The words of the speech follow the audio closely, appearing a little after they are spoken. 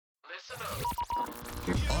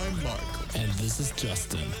I'm Mark. And this is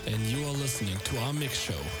Justin, and you are listening to our mix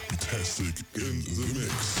show. Fantastic in the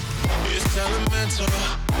mix. It's elemental.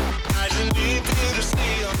 I just need you to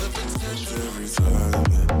see all the potential. Every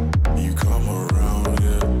time you come around,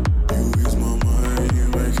 yeah, you ease my mind, you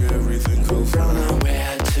make everything feel fine. Don't know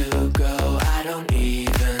where to go, I don't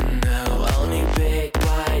even know. Only big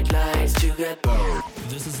white lights to get bored.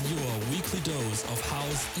 This is your weekly dose of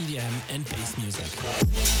house, EDM, and bass music.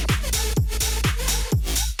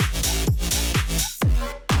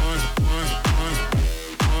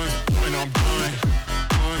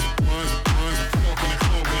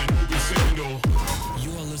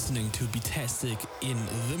 You are listening to Betastic in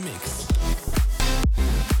the mix.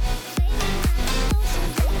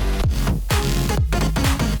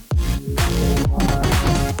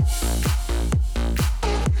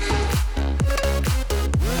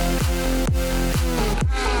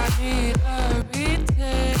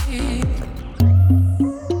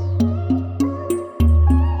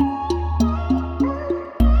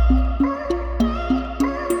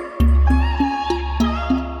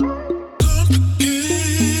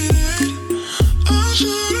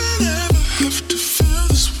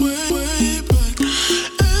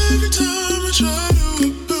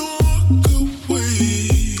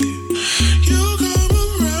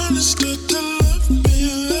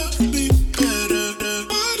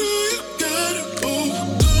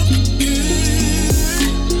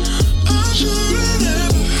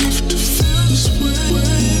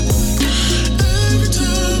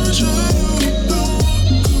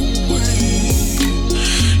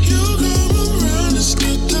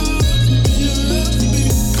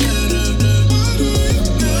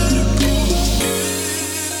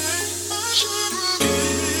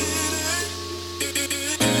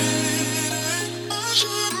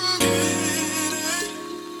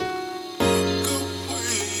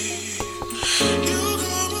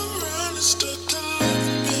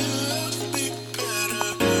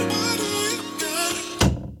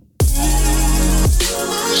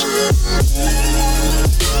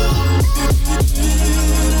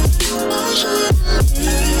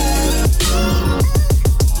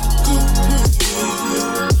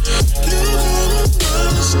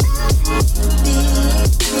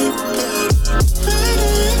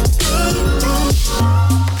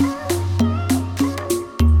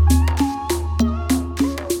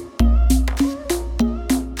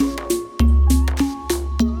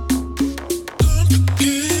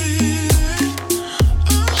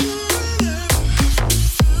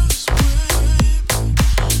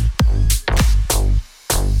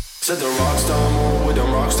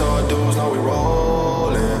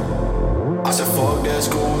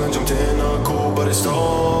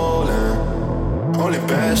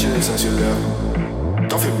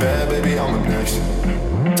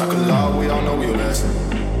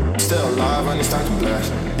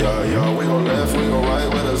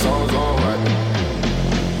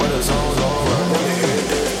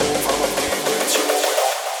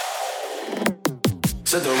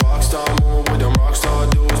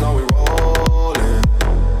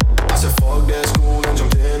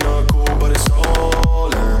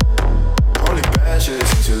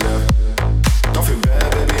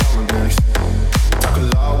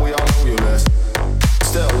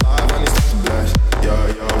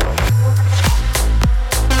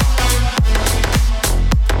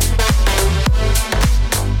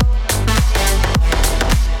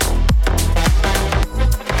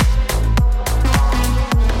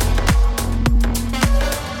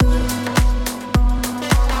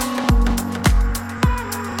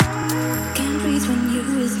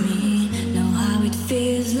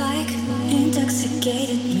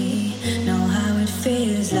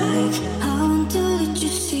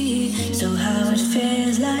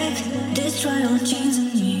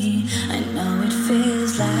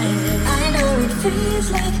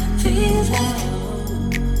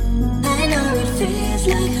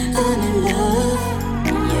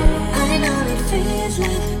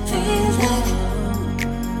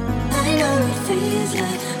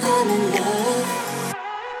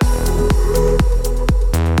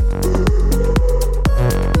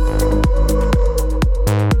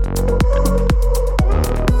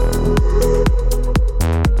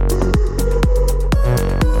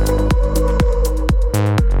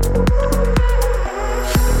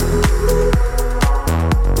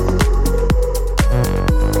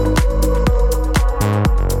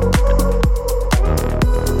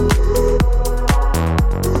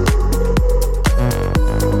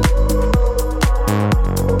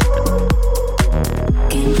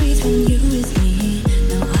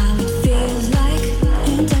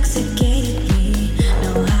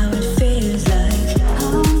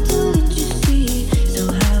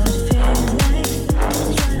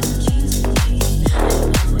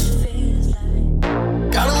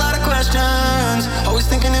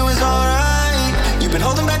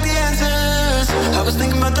 was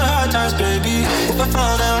thinking about the hard times, baby. If I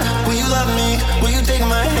fall down, will you love me? Will you take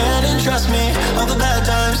my hand and trust me? All the bad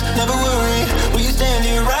times, never worry. Will you stand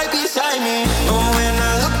here right beside me? Oh, when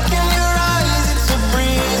I look in your eyes, it's a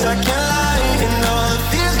breeze, I can't lie. And all the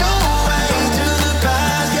fears go away to the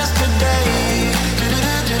past yesterday.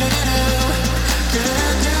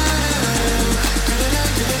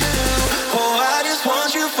 Oh, I just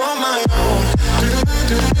want you for my own.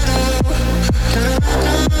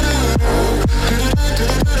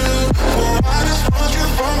 Oh, I just want you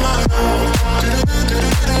for my own.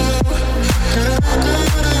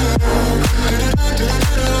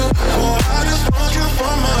 Oh, I just want you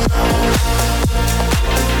for my own.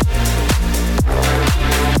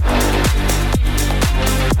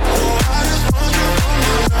 Oh, I just want you for my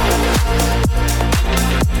own.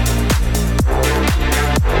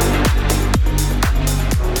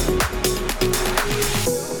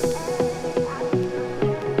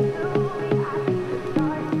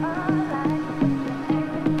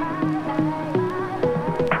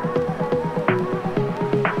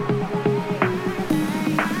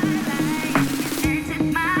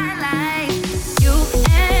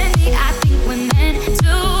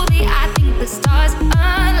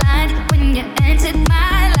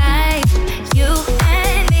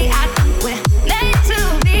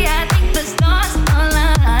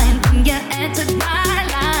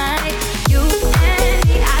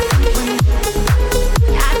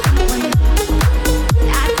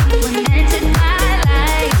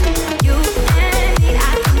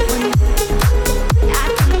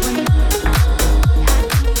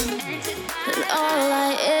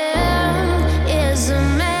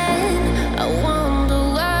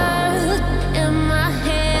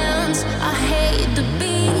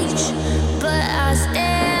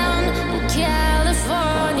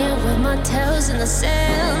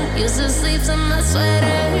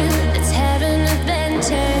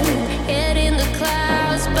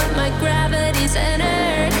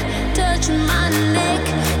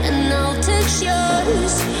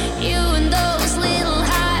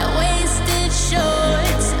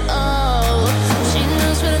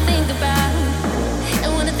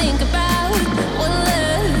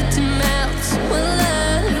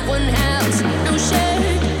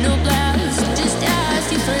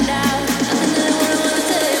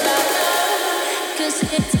 Cause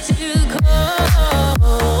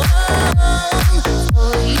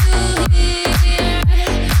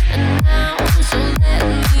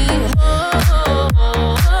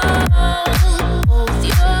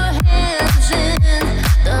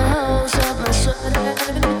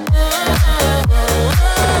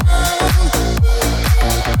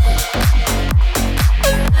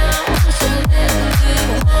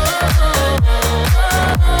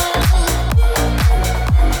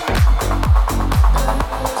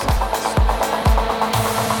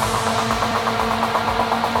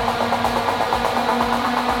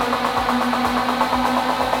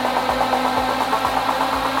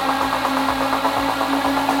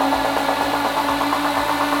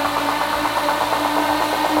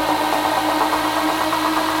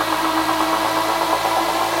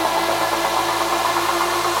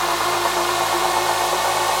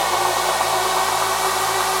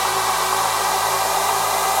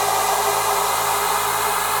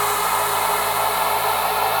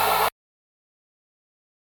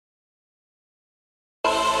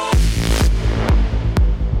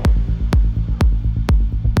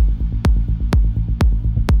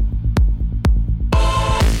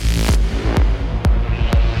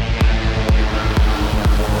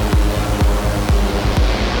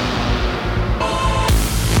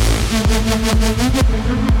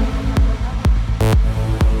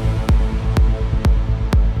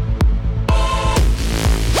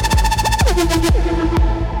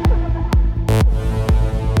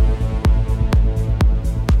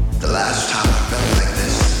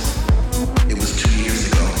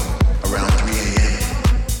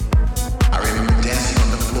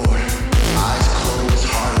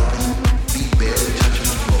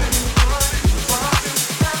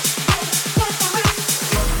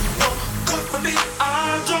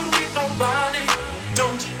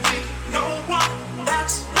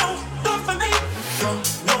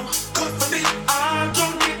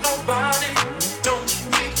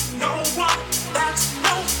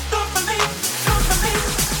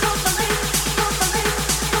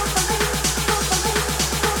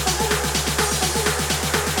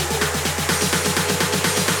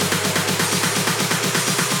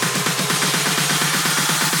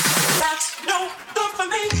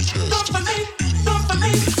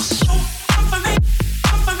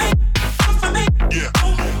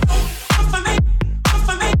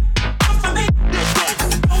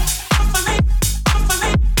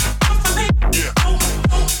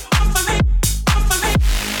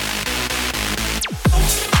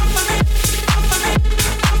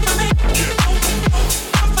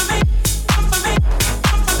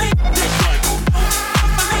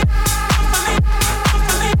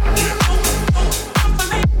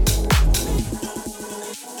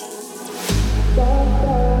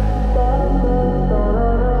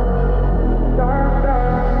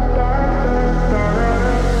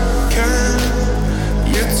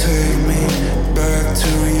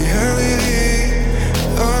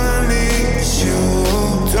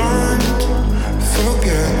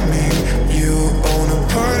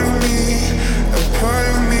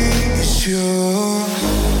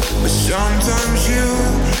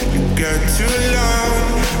get too loud.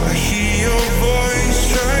 I hear your voice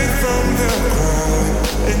straight from the crowd,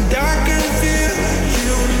 and I can feel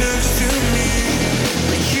you next to me,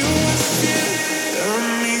 but you are still a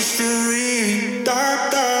mystery. Da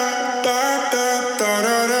da da da da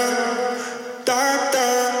da da da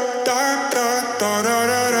da da da da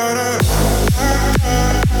da da da.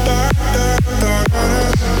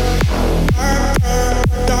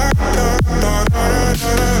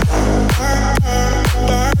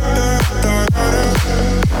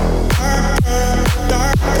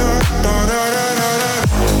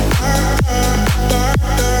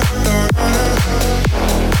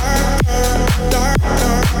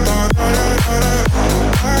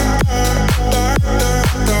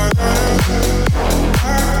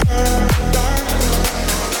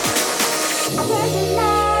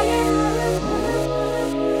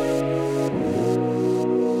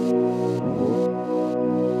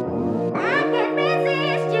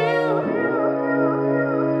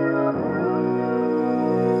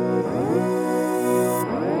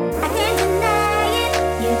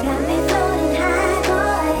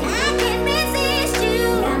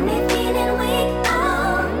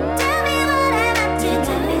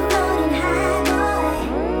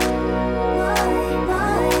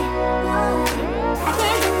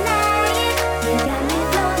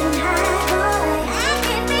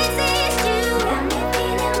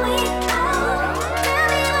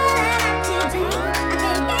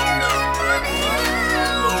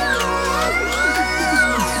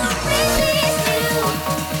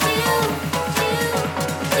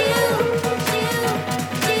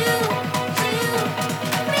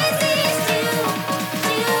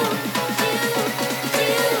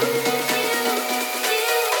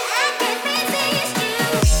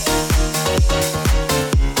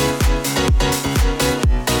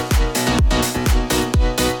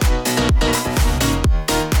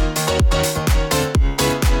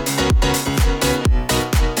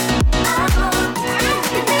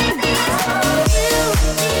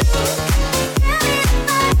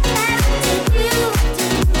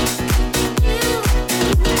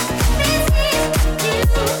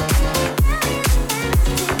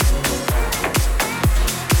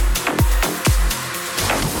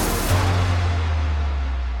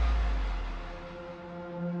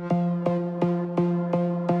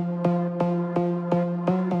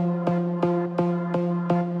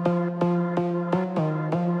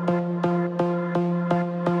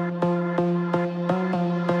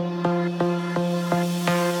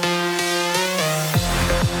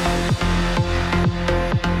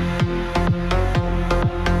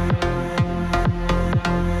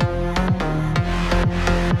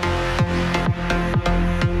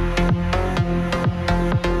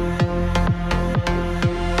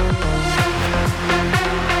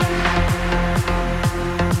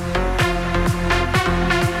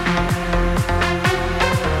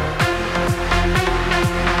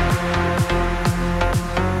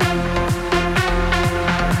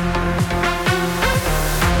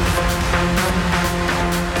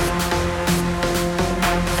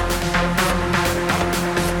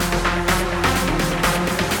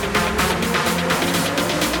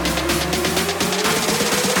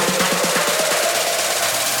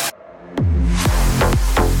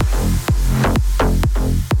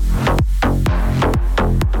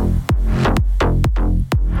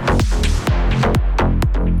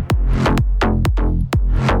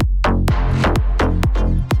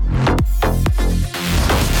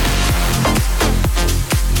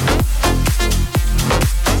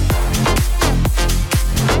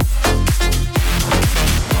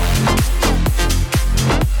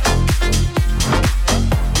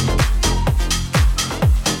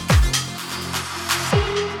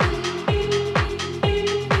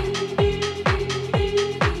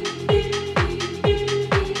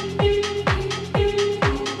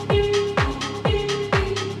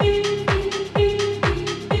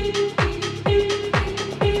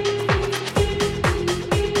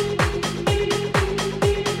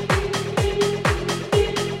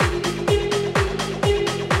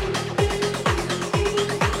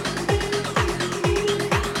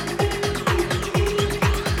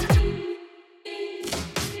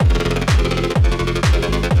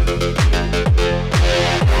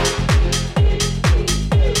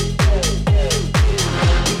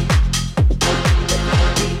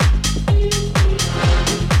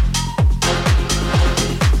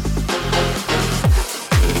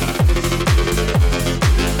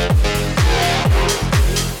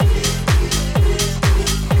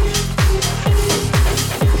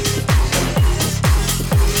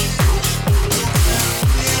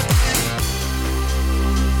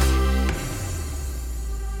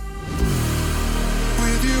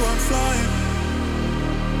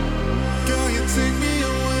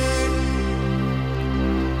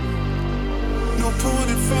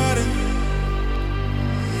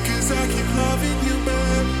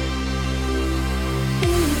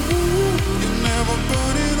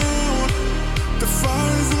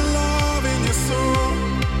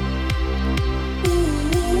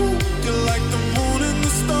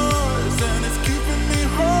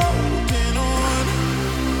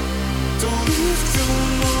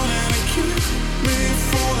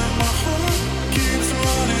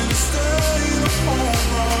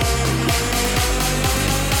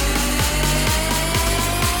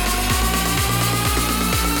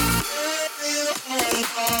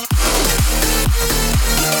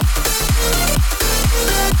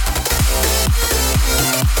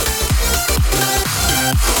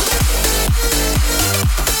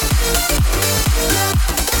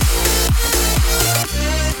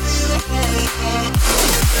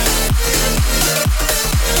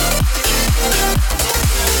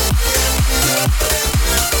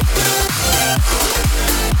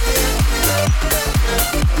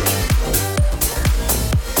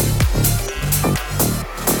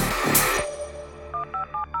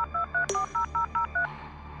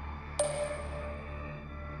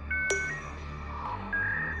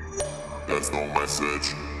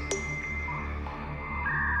 message.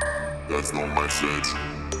 There's no message.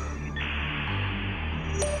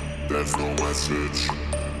 There's no message.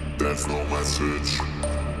 There's no message.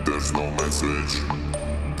 There's no message.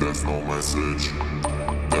 There's no message.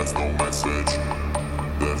 There's no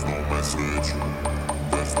message.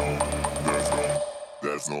 There's no message.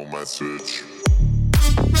 There's no message.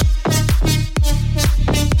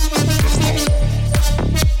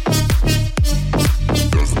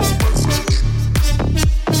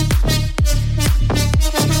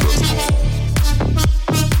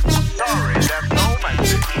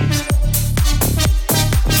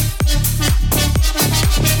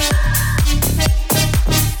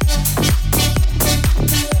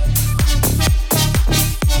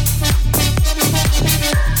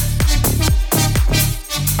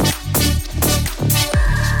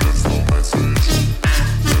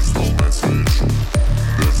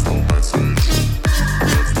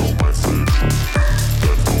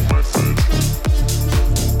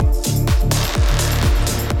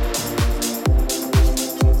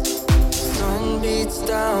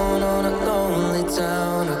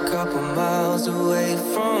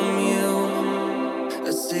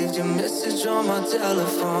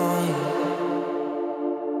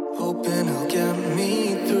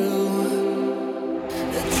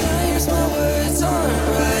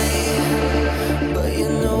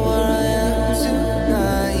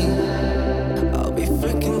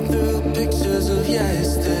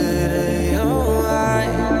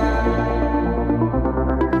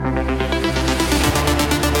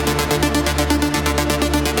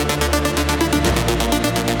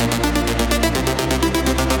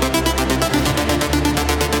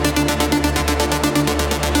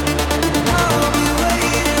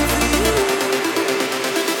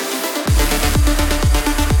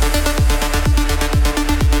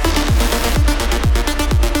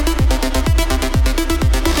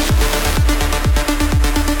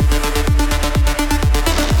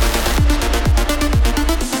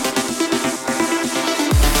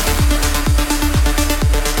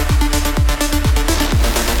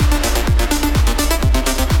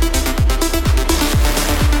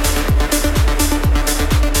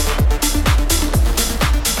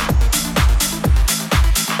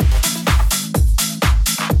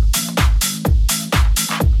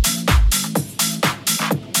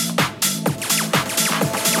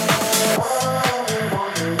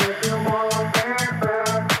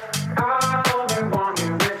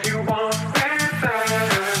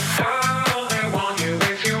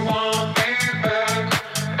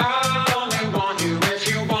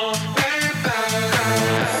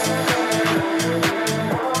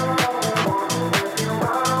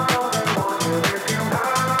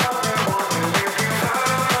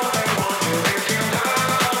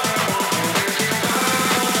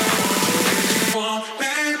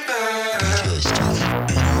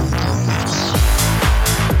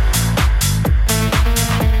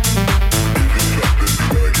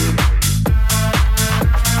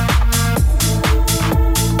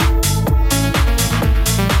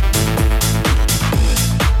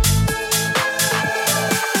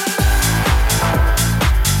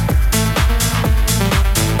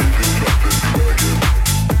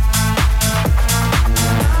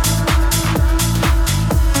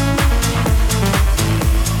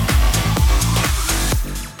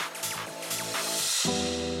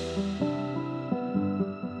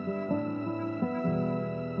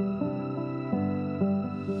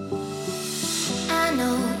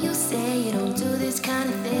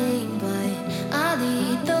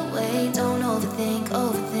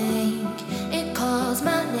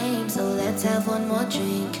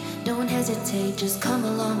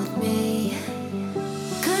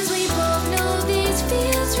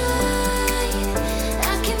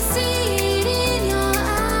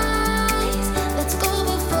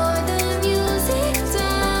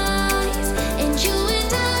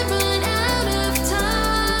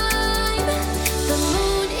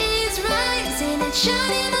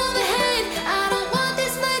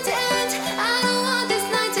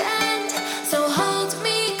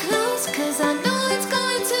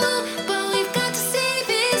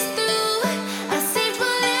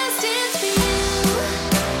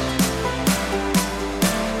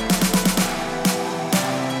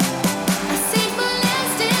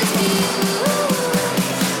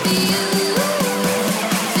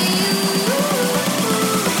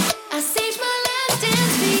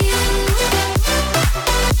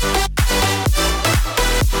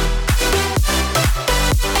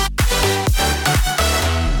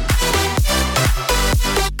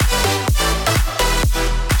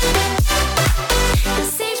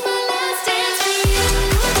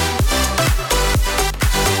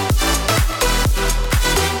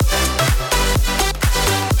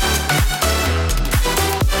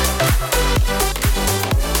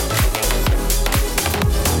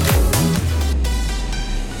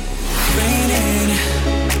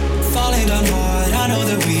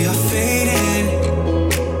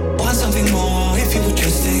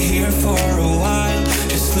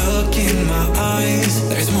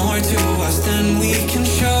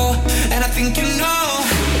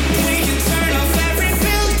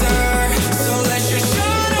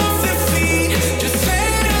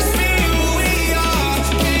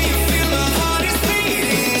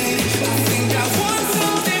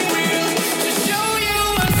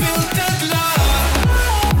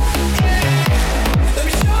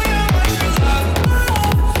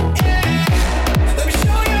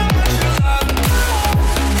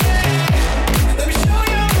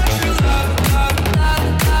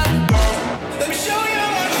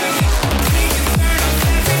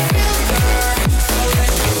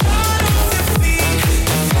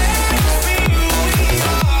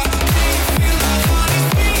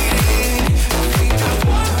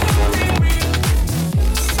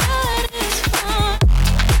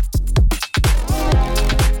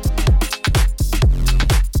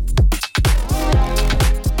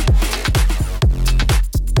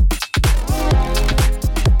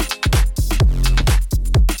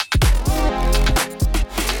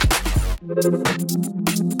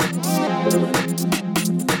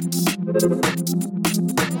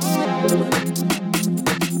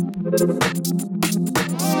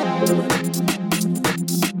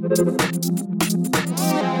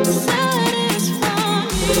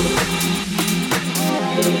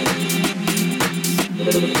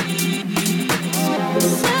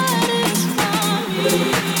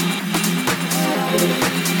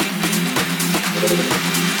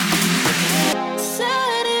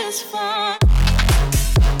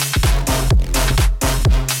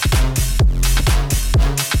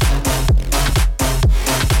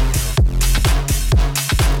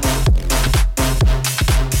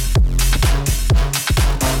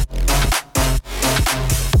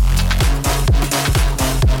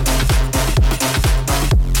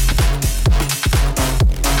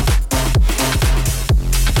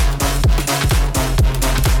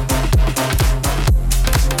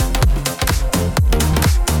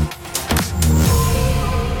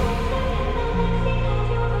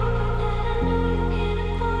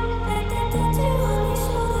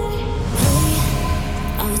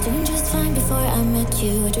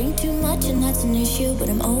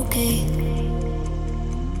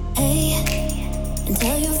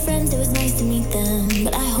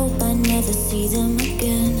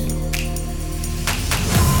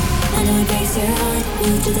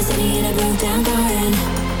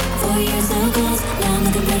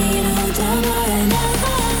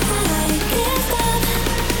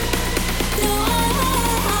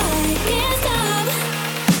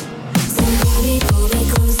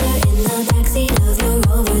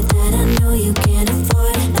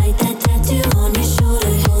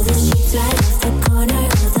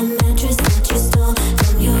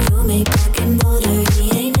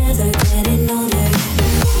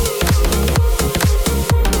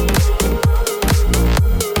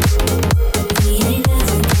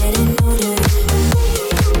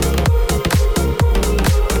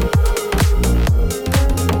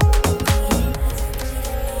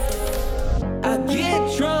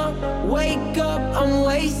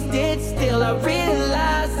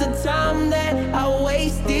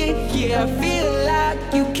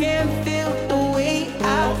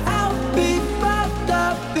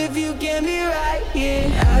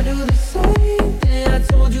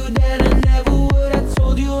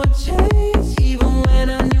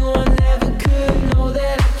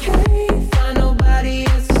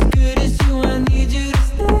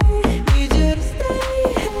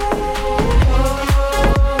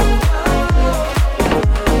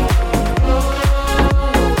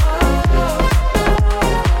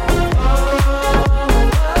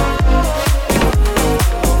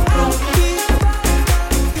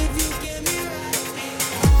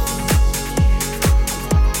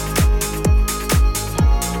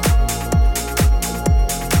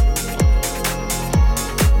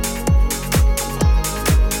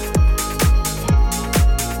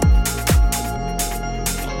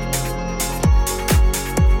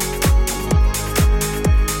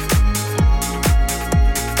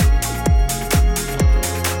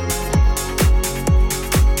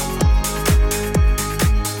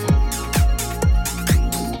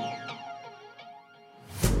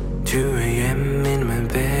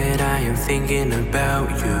 thinking about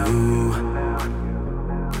you.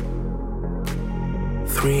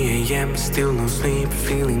 3 a.m. still no sleep,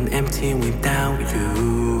 feeling empty without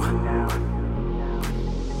you.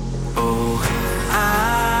 Oh,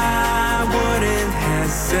 I wouldn't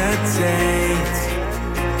hesitate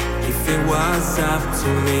if it was up to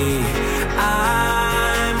me.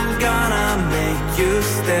 I'm gonna make you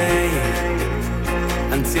stay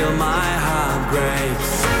until my heart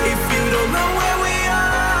breaks. If you don't know where we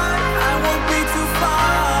are, I won't be too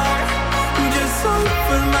far. Just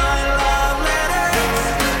open my love letters.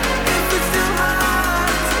 If it's too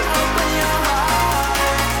hard to open your heart,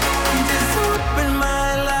 just open my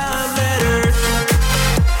love letters.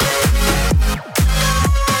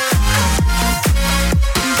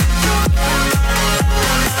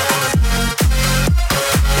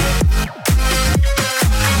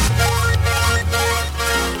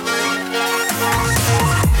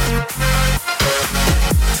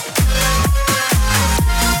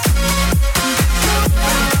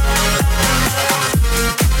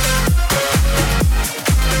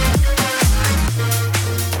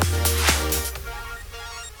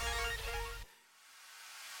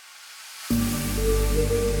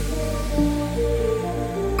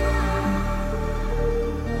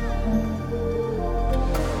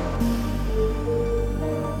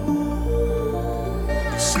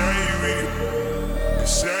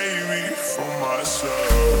 Save me from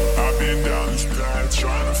myself. I've been down this path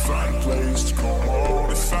trying to find a place to come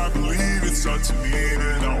home. If I believe it's up to me,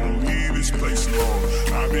 then I won't leave this place alone.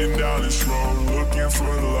 I've been down this road looking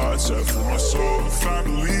for the light set for my soul. If I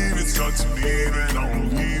believe it's up to me, then I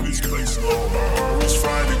won't leave this place alone. I always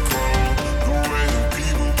find it cold, the way that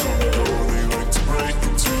people come and go. They like to break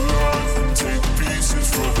into love.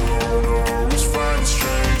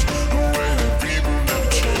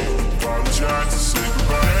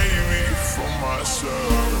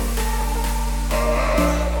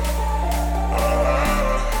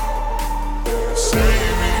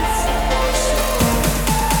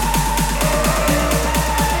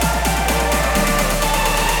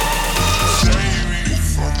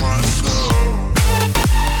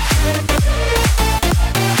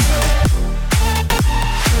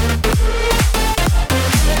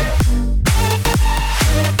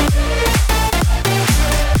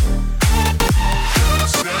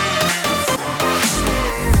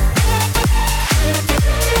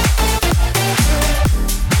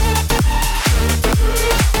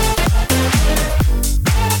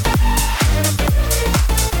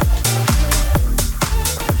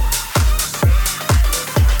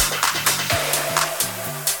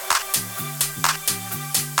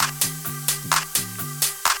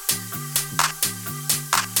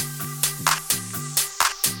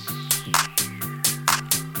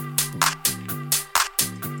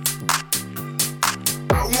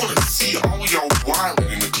 see all y'all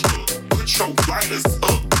wildin' in the club. Put your lighters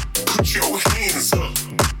up, put your hands up.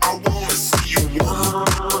 I wanna see you walk.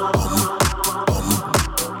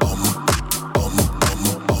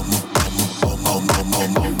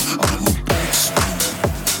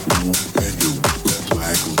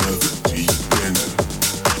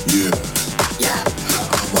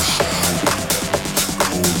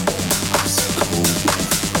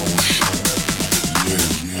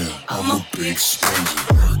 Big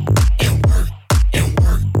spender.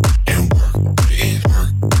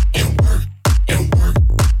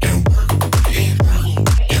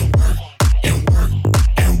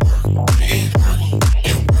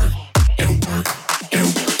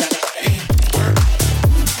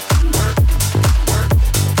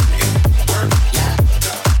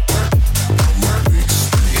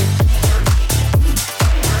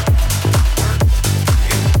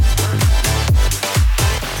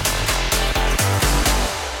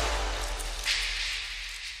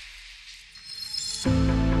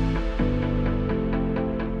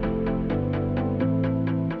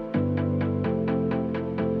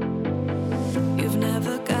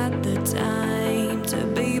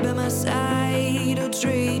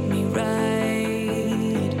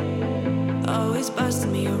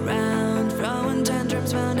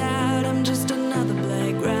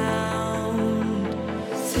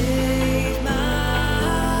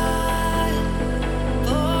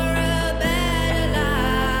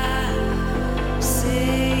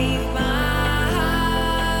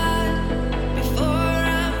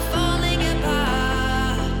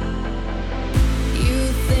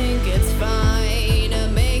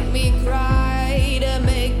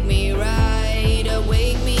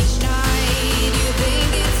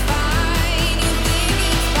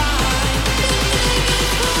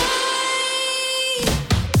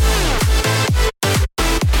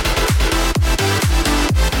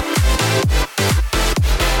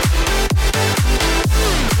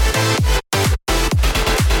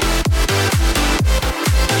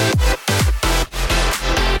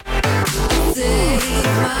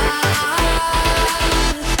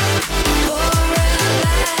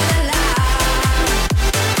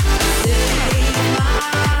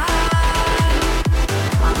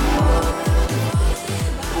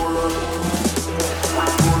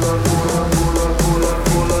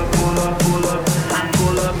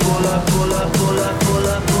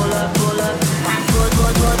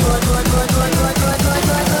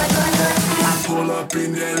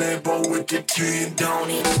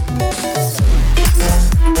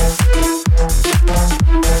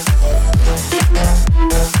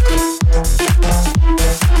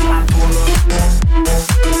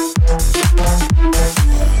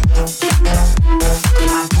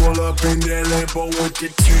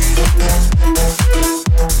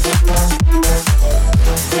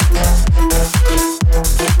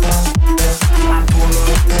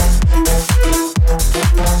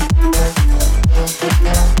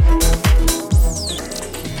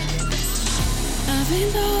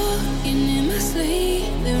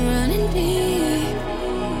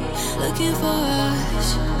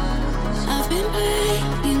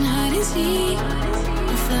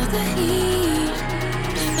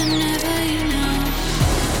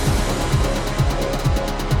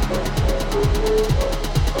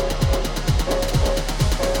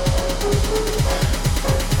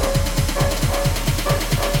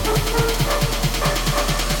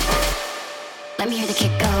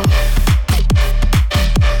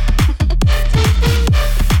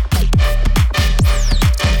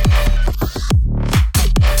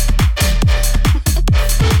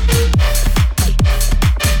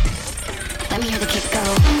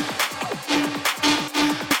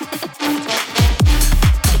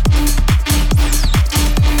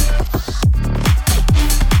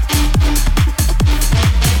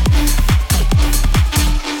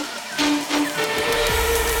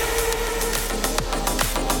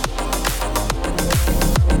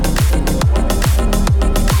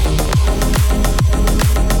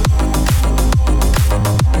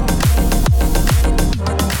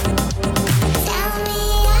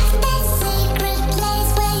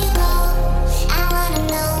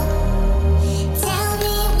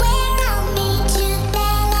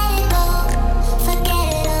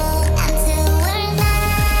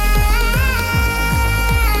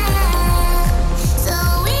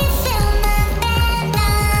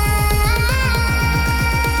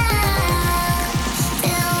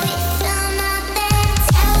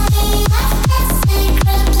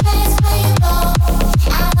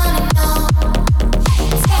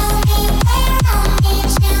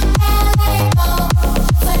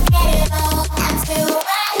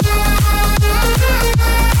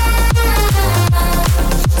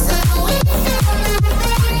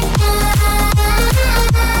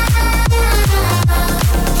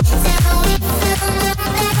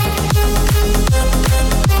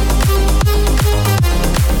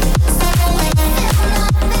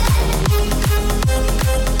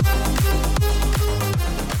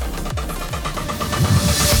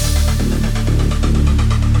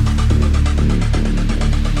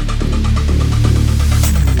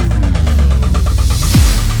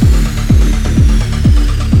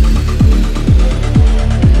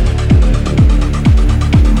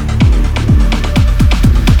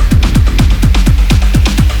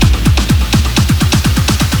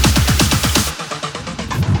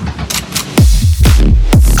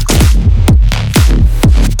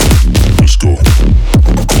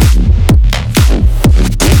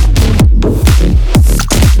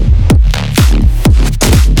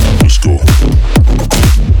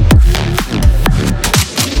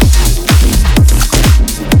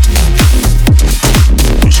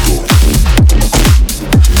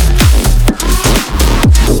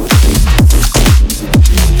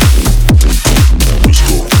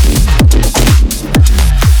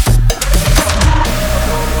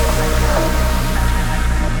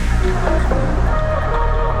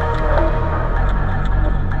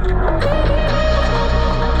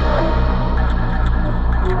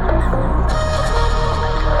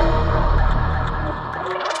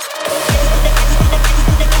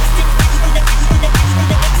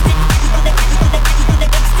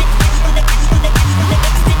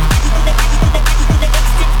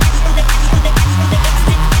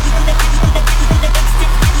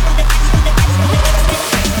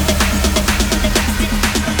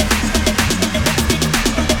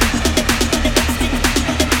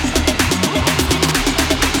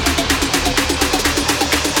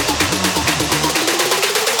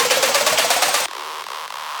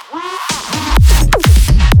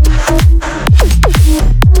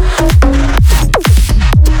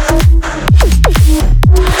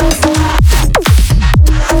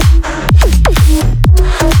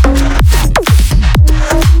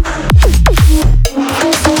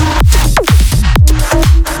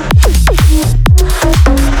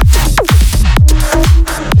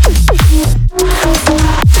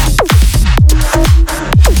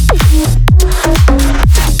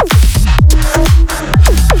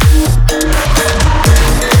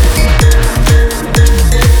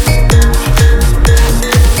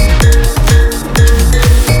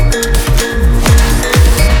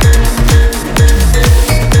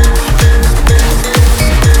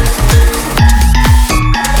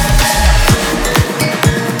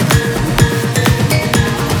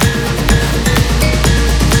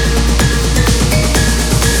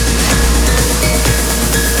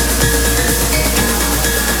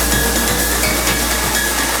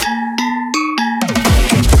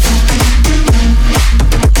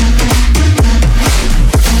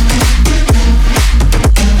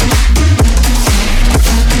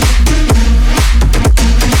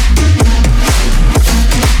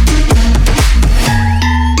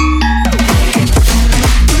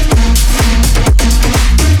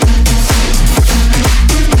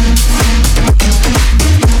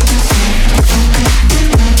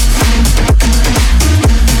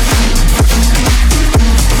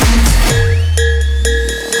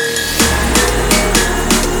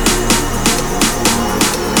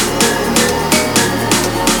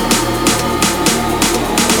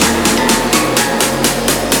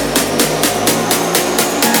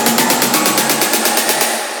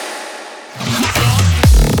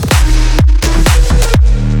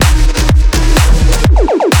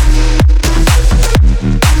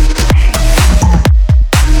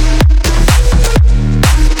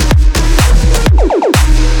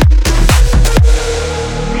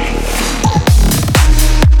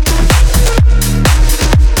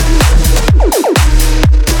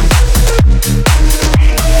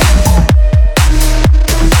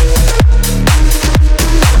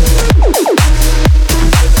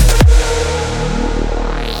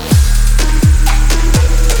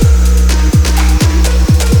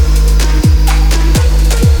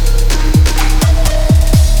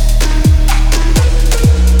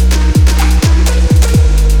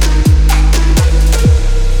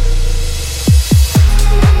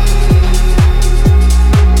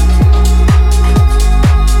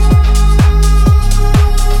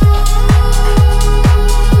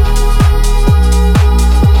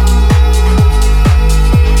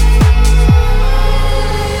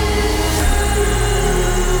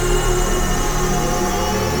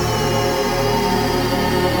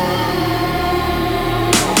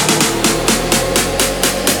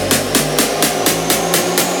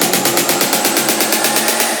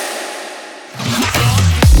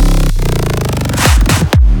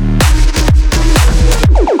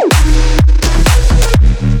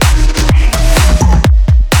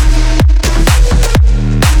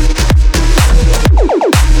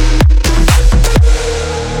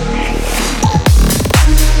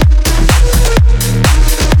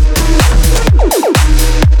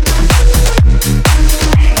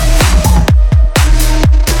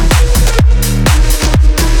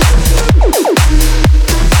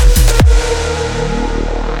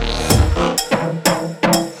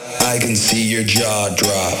 can see your jaw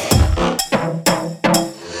drop. I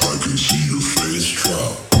can see your face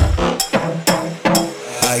drop.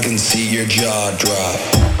 I can see your jaw drop.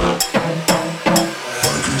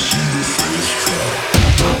 I can see your face drop.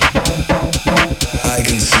 I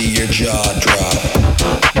can see your jaw drop.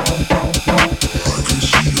 I can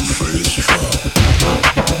see your face drop.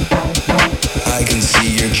 I can see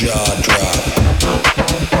your jaw drop.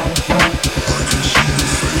 I can see your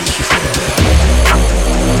face drop.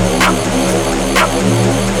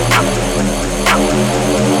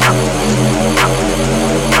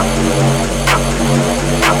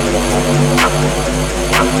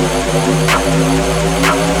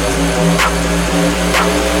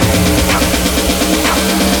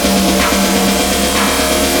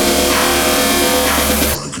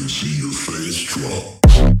 I can see your face drop.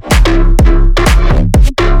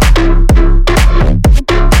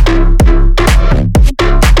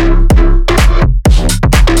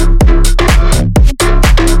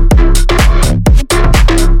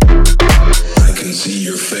 I can see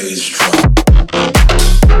your face drop.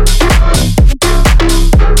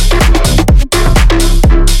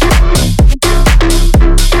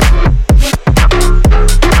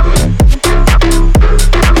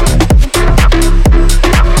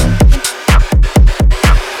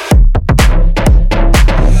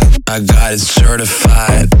 I got it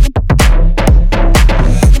certified.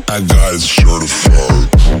 I got it certified.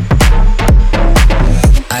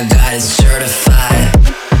 I got it certified.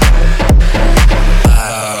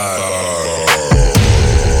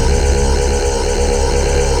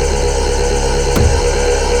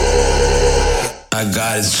 I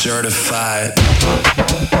got it certified.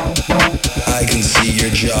 I can see your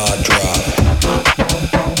jaw drop.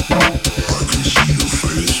 I can see your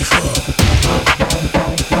face drop.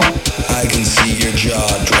 I can see your jaw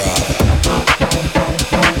drop.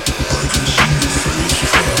 I can see your face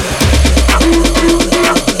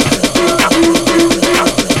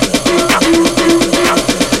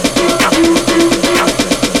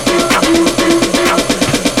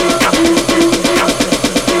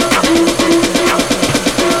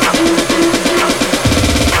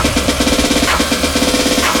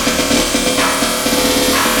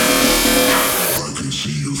drop. I can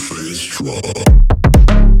see your face drop.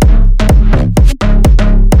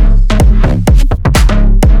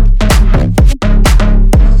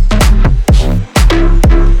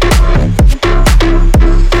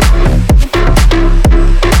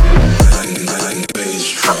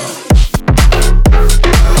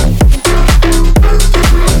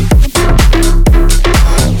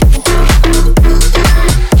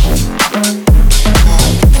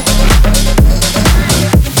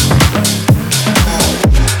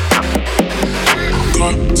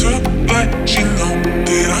 Got to let you know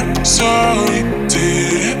that I'm sorry.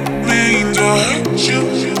 Didn't mean to hurt you.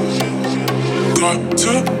 Got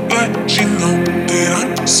to let you know that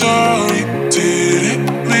I'm sorry. Didn't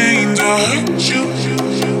mean to hurt you.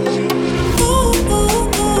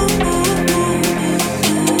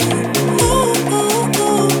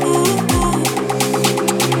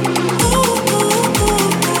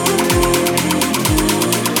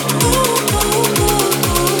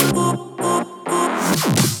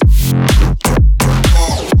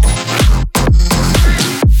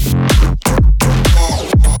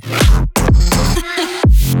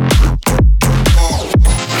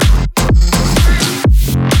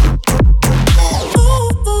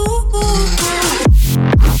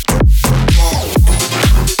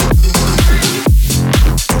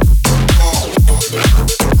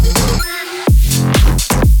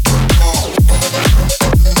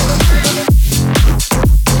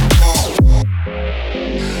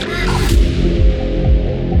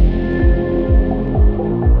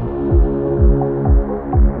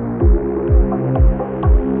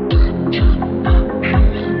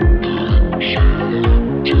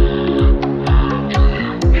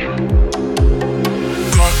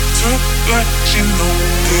 Got to let you know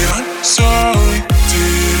that I'm sorry.